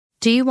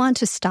Do you want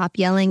to stop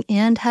yelling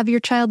and have your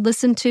child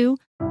listen too?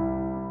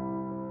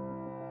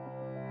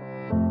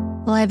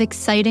 Well, I have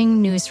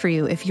exciting news for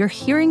you. If you're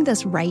hearing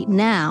this right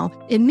now,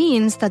 it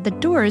means that the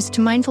doors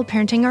to mindful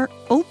parenting are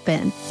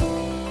open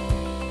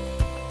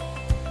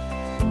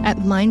at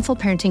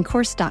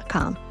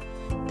mindfulparentingcourse.com.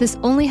 This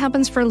only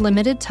happens for a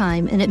limited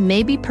time, and it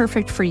may be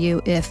perfect for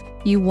you if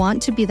you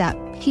want to be that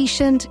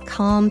patient,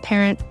 calm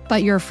parent,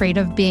 but you're afraid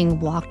of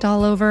being walked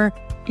all over,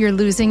 you're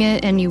losing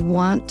it, and you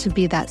want to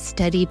be that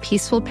steady,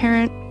 peaceful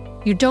parent.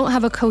 You don't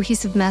have a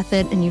cohesive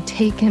method, and you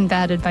take in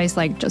bad advice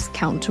like just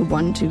count to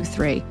 1, 2,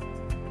 3.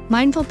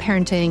 Mindful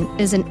parenting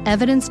is an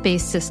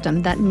evidence-based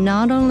system that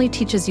not only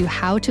teaches you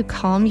how to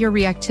calm your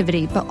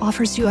reactivity, but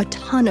offers you a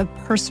ton of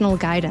personal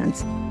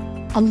guidance.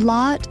 A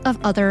lot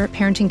of other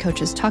parenting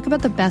coaches talk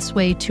about the best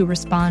way to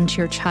respond to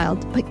your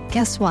child, but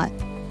guess what?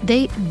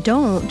 They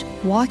don't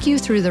walk you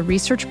through the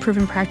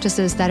research-proven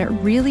practices that it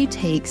really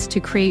takes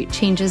to create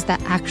changes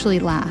that actually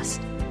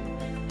last.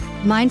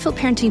 Mindful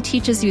parenting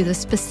teaches you the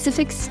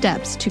specific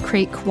steps to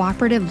create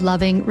cooperative,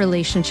 loving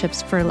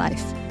relationships for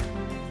life.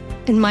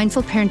 In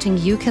mindful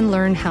parenting, you can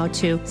learn how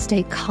to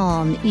stay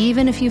calm,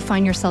 even if you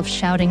find yourself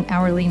shouting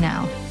hourly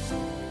now.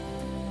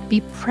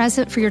 Be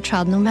present for your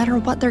child no matter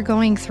what they're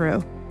going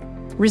through.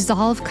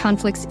 Resolve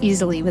conflicts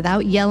easily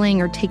without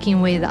yelling or taking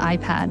away the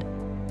iPad.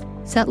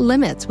 Set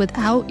limits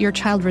without your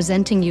child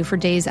resenting you for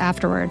days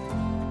afterward.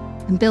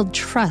 And build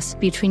trust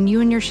between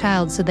you and your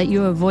child so that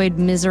you avoid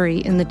misery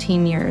in the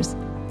teen years.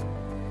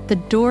 The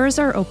doors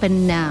are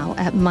open now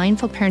at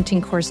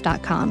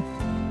mindfulparentingcourse.com.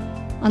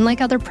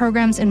 Unlike other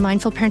programs in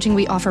Mindful Parenting,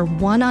 we offer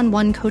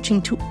one-on-one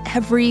coaching to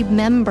every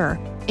member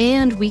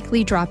and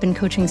weekly drop-in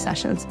coaching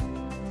sessions.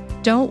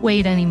 Don't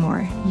wait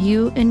anymore.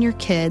 You and your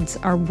kids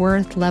are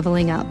worth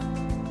leveling up.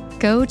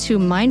 Go to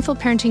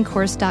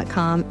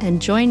mindfulparentingcourse.com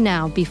and join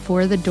now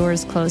before the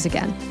doors close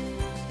again.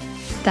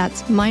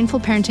 That's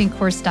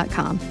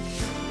mindfulparentingcourse.com.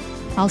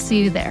 I'll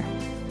see you there.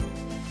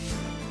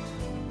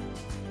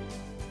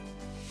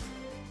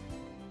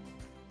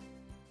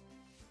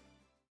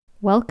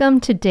 Welcome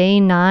to day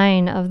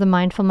 9 of the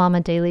Mindful Mama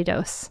Daily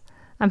Dose.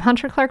 I'm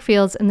Hunter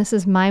Clark-Fields, and this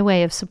is my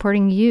way of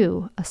supporting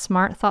you, a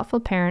smart,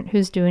 thoughtful parent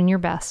who's doing your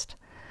best.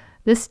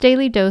 This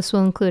daily dose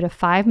will include a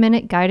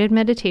 5-minute guided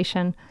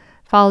meditation,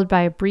 followed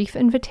by a brief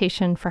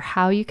invitation for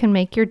how you can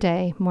make your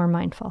day more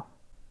mindful.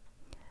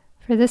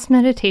 For this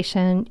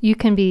meditation, you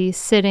can be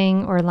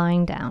sitting or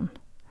lying down.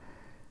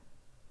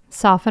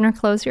 Soften or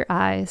close your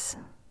eyes.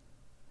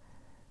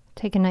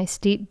 Take a nice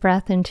deep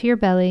breath into your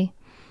belly,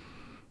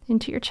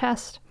 into your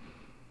chest,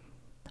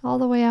 all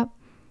the way up.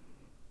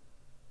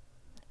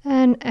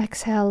 And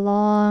exhale,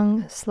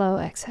 long, slow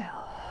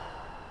exhale.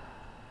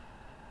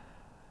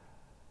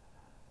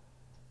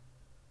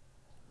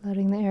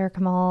 Letting the air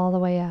come all the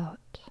way out.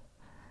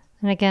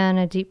 And again,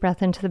 a deep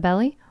breath into the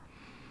belly,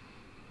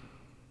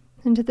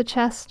 into the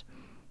chest,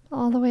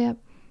 all the way up.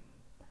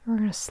 We're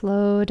going to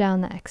slow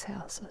down the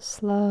exhale. So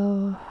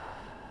slow,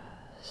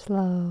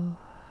 slow,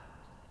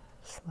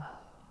 slow,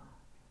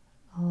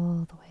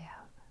 all the way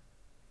out.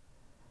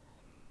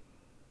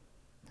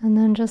 And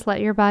then just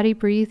let your body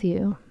breathe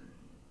you.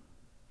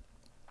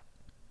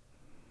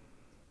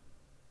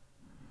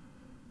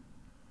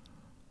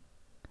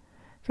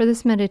 For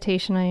this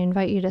meditation, I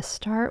invite you to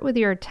start with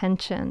your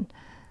attention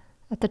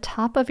at the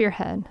top of your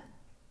head.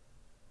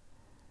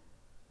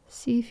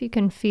 See if you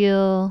can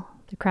feel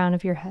the crown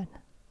of your head.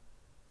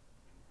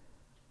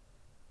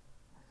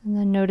 And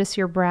then notice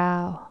your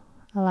brow.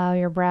 Allow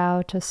your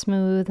brow to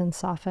smooth and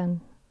soften.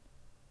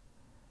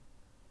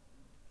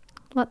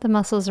 Let the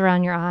muscles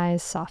around your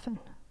eyes soften.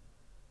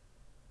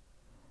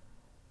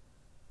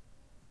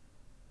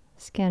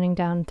 Scanning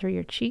down through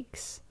your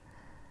cheeks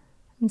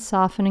and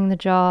softening the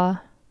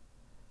jaw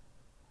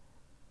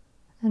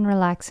and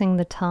relaxing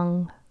the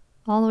tongue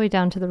all the way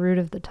down to the root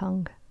of the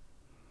tongue.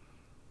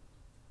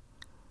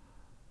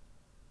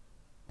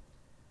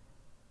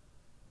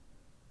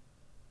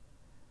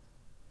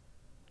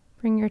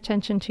 Bring your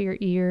attention to your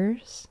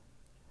ears,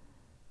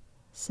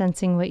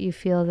 sensing what you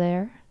feel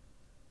there.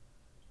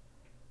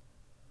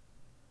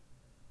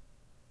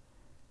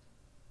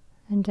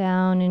 And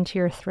down into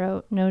your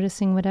throat,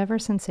 noticing whatever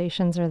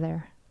sensations are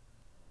there.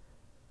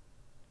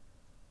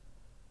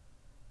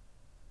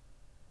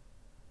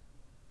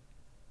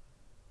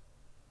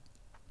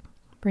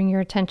 Bring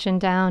your attention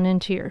down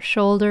into your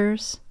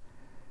shoulders,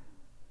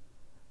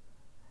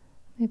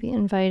 maybe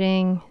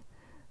inviting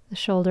the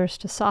shoulders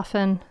to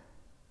soften,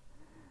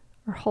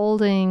 or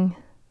holding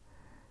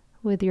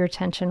with your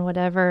attention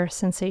whatever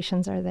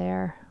sensations are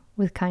there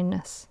with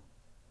kindness.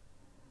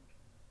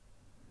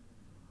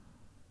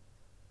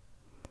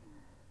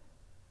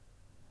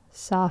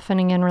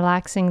 Softening and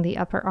relaxing the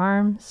upper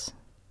arms,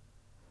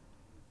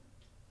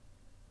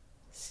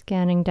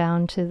 scanning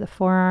down to the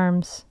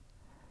forearms,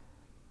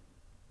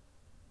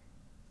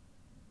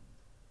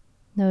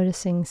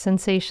 noticing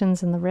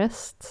sensations in the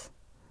wrists,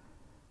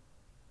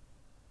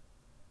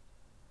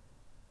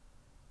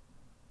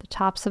 the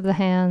tops of the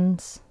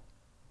hands,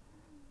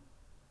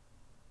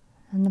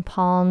 and the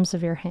palms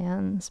of your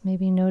hands.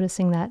 Maybe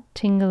noticing that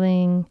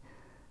tingling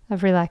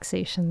of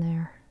relaxation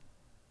there.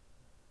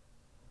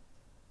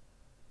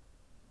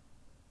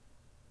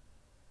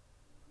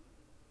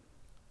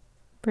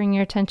 Bring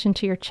your attention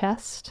to your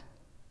chest,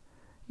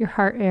 your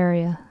heart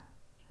area.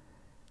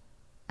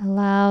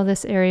 Allow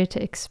this area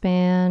to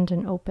expand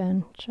and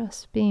open,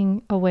 just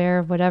being aware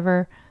of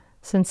whatever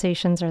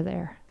sensations are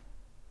there.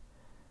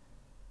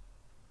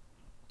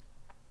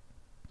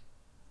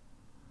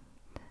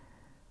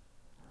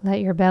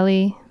 Let your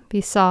belly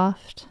be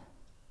soft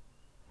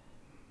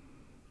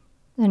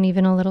and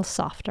even a little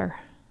softer.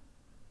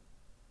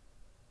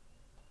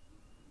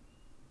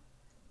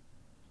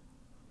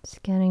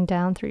 Scanning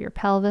down through your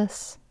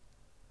pelvis,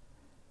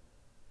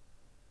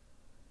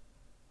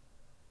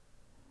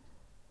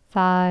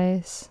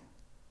 thighs,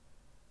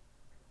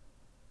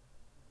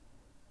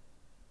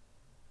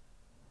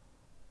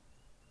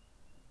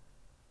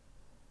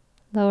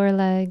 lower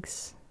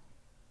legs,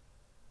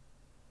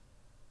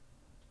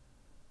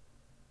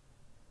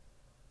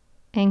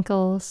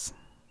 ankles,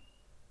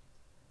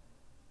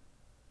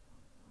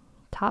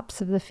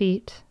 tops of the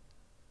feet,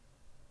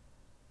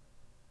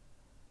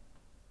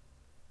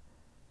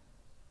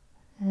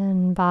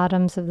 and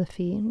bottoms of the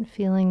feet, and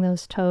feeling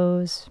those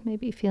toes,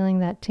 maybe feeling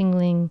that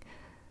tingling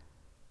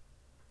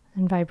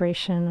and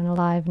vibration and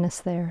aliveness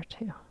there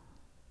too.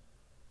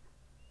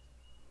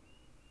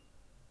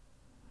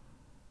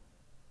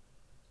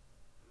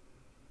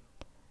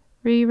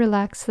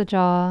 Relax the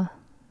jaw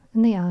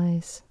and the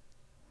eyes.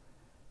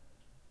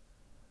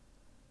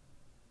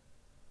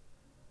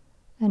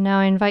 And now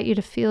I invite you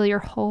to feel your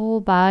whole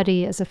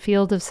body as a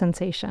field of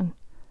sensation.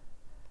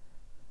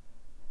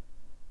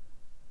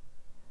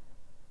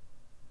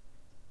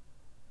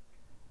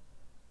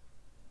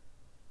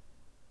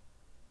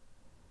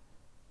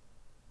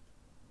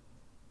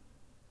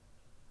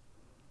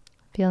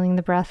 Feeling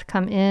the breath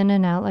come in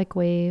and out like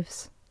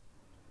waves.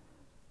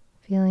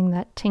 Feeling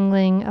that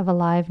tingling of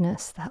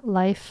aliveness, that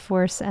life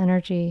force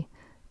energy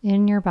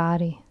in your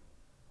body.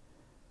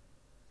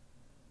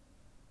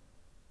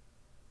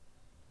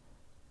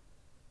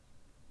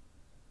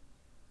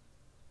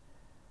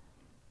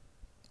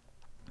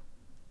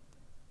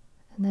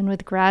 And then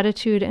with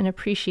gratitude and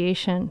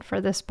appreciation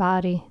for this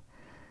body,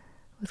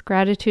 with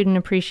gratitude and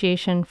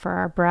appreciation for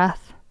our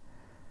breath,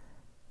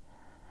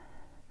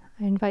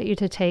 I invite you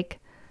to take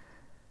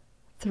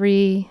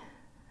 3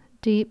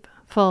 deep,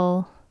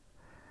 full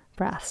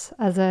breaths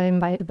as I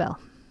invite the bell.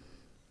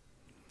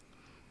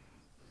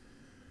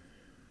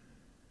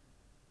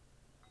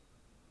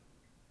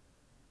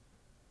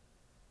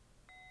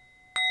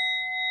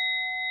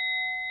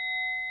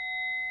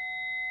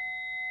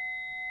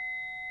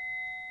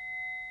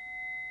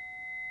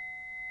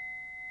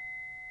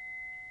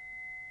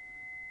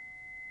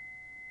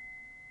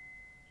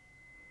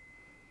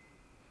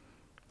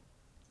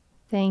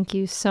 Thank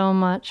you so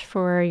much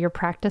for your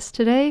practice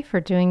today, for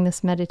doing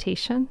this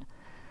meditation.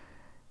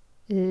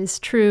 It is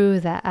true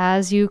that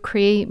as you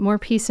create more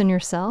peace in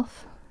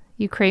yourself,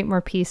 you create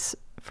more peace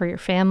for your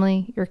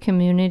family, your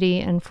community,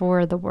 and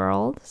for the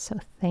world. So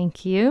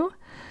thank you.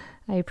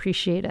 I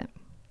appreciate it.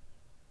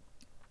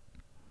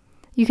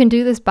 You can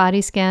do this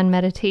body scan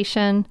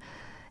meditation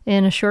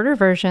in a shorter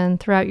version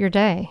throughout your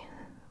day.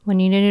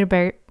 When you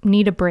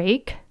need a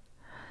break,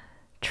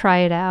 try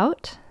it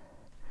out.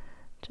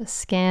 Just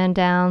scan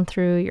down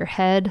through your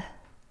head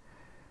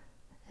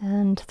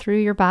and through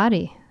your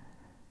body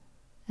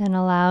and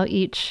allow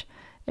each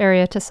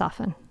area to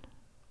soften.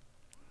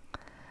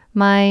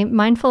 My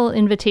mindful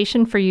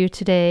invitation for you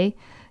today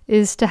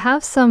is to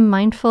have some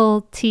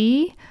mindful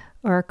tea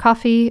or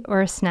coffee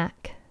or a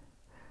snack.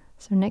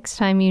 So next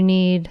time you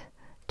need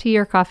tea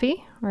or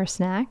coffee or a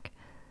snack,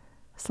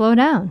 slow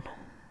down.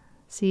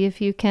 See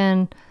if you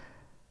can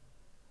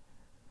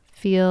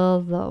feel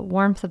the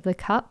warmth of the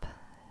cup.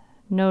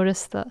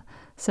 Notice the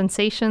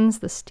sensations,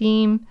 the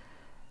steam.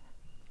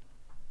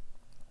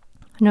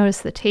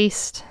 Notice the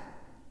taste.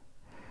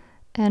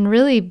 And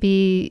really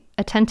be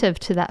attentive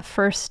to that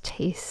first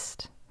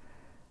taste.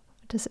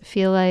 What does it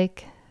feel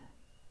like?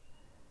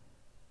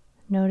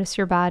 Notice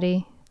your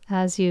body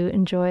as you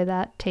enjoy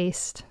that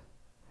taste.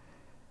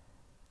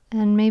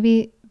 And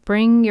maybe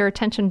bring your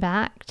attention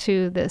back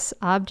to this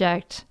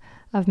object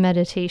of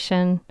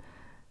meditation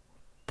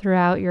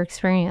throughout your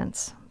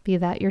experience, be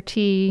that your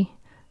tea,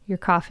 your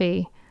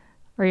coffee,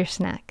 or your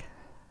snack.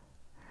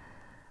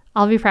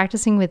 I'll be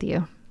practicing with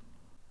you.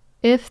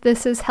 If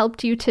this has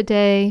helped you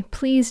today,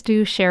 please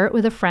do share it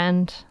with a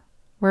friend.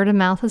 Word of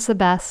mouth is the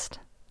best.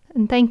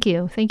 And thank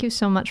you. Thank you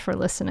so much for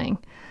listening.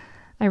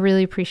 I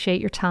really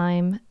appreciate your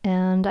time,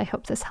 and I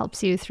hope this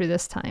helps you through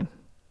this time.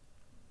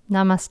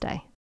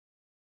 Namaste.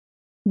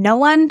 No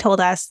one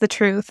told us the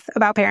truth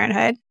about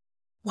parenthood.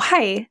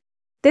 Why?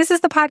 This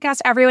is the podcast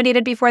everyone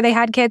needed before they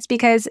had kids,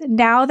 because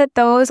now that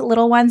those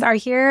little ones are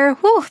here,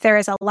 there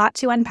is a lot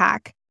to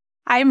unpack.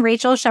 I'm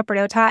Rachel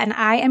Shepardota, and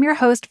I am your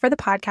host for the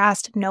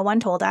podcast No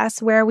One Told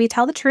Us, where we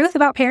tell the truth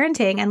about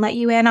parenting and let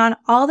you in on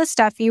all the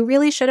stuff you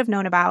really should have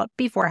known about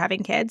before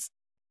having kids.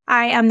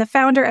 I am the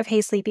founder of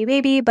Hey Sleepy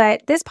Baby,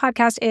 but this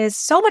podcast is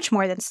so much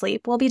more than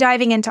sleep. We'll be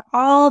diving into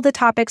all the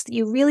topics that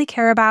you really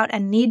care about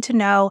and need to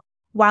know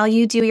while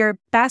you do your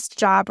best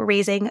job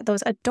raising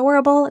those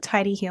adorable,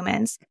 tiny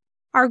humans.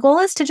 Our goal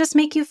is to just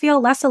make you feel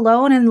less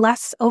alone and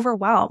less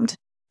overwhelmed.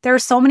 There are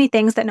so many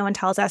things that no one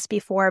tells us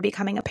before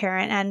becoming a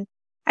parent, and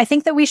I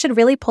think that we should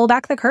really pull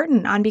back the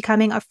curtain on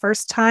becoming a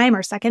first-time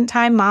or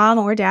second-time mom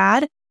or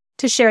dad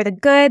to share the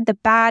good, the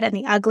bad, and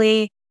the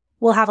ugly.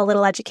 We'll have a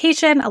little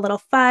education, a little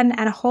fun,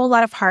 and a whole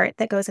lot of heart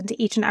that goes into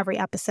each and every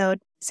episode.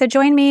 So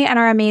join me and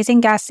our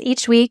amazing guests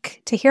each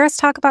week to hear us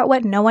talk about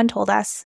what no one told us.